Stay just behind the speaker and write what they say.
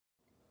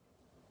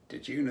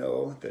Did you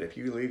know that if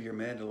you leave your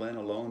mandolin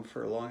alone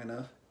for long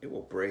enough, it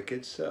will break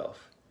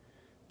itself?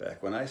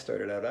 Back when I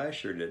started out, I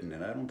sure didn't,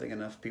 and I don't think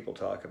enough people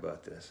talk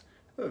about this.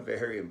 I have a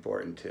very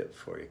important tip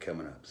for you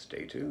coming up.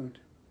 Stay tuned.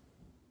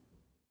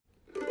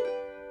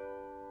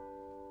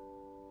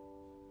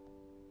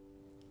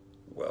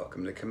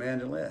 Welcome to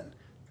Mandolin. I'm going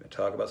to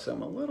talk about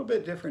something a little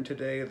bit different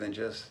today than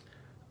just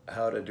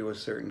how to do a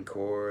certain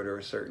chord or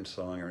a certain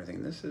song or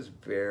anything. This is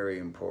very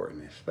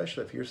important,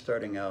 especially if you're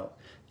starting out.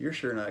 You're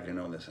sure not going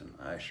to know this, and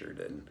I sure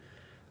didn't.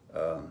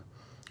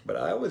 But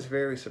I was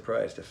very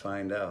surprised to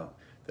find out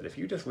that if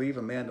you just leave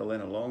a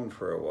mandolin alone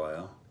for a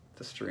while,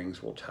 the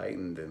strings will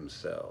tighten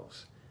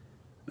themselves.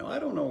 Now, I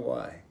don't know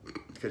why,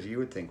 because you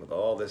would think with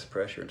all this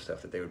pressure and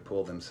stuff that they would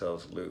pull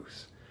themselves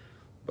loose.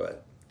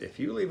 But if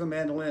you leave a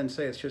mandolin,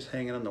 say it's just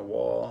hanging on the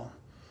wall,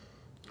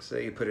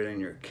 say you put it in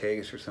your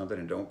case or something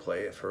and don't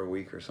play it for a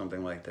week or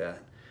something like that,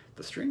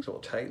 the strings will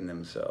tighten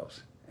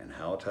themselves. And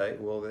how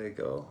tight will they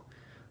go?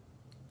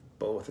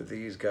 Both of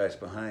these guys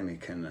behind me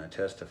can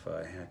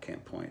testify. I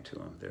can't point to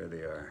them. There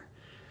they are.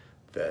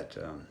 That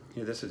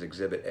this is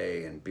Exhibit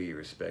A and B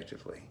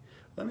respectively.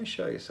 Let me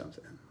show you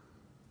something.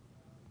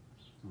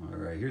 All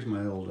right, here's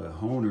my old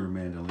Honer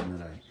mandolin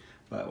that I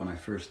bought when I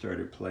first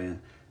started playing,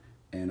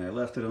 and I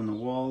left it on the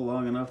wall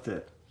long enough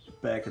that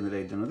back in the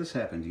day, now this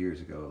happened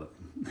years ago,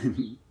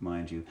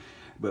 mind you,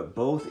 but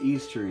both E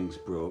strings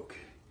broke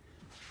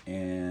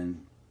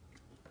and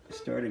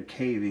started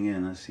caving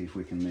in. Let's see if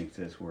we can make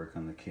this work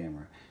on the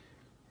camera.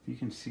 You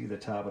can see the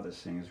top of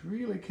this thing is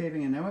really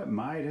caving in. Now it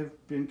might have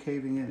been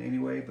caving in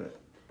anyway, but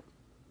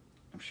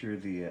I'm sure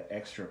the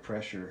extra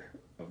pressure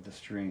of the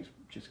strings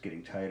just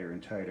getting tighter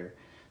and tighter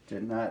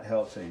did not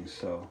help things.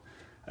 So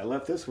I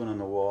left this one on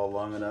the wall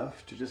long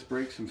enough to just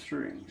break some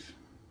strings.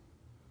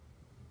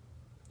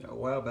 A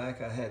while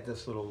back I had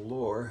this little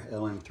Lure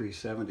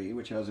LM370,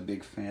 which I was a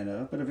big fan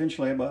of, but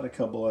eventually I bought a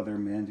couple other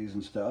Mandis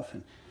and stuff,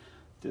 and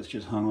this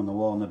just hung on the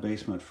wall in the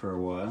basement for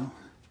a while.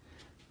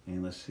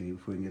 And let's see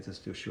if we can get this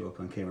to show up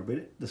on camera.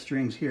 But the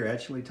strings here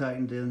actually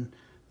tightened in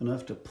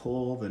enough to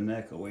pull the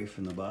neck away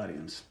from the body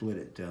and split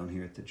it down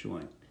here at the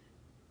joint.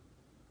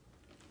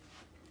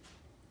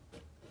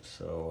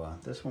 So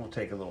this one will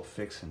take a little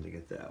fixing to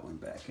get that one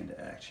back into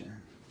action.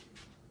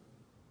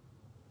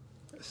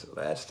 So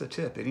that's the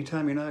tip.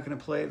 Anytime you're not going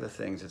to play the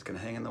things that's going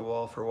to hang on the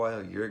wall for a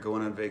while, you're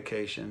going on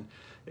vacation.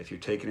 If you're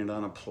taking it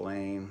on a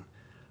plane,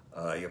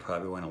 you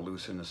probably want to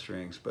loosen the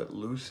strings, but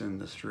loosen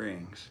the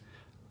strings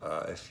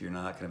if you're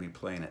not going to be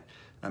playing it.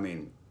 I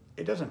mean,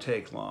 it doesn't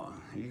take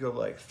long. You go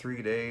like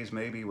 3 days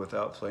maybe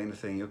without playing the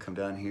thing, you'll come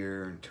down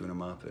here and tune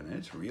them up, and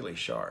it's really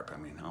sharp. I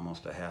mean,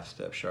 almost a half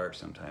step sharp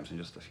sometimes in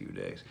just a few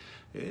days.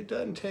 It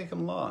doesn't take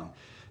them long,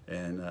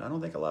 and I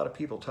don't think a lot of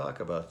people talk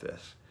about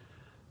this.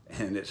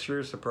 And it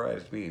sure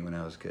surprised me when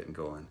I was getting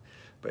going.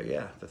 But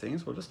yeah, the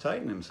things will just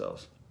tighten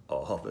themselves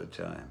all the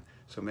time.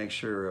 So make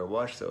sure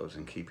wash those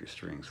and keep your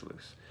strings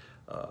loose.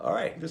 All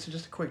right, this is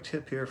just a quick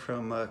tip here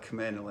from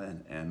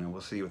Mandolin, and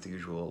we'll see you with the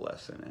usual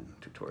lesson and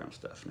tutorial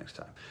stuff next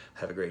time.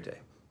 Have a great day.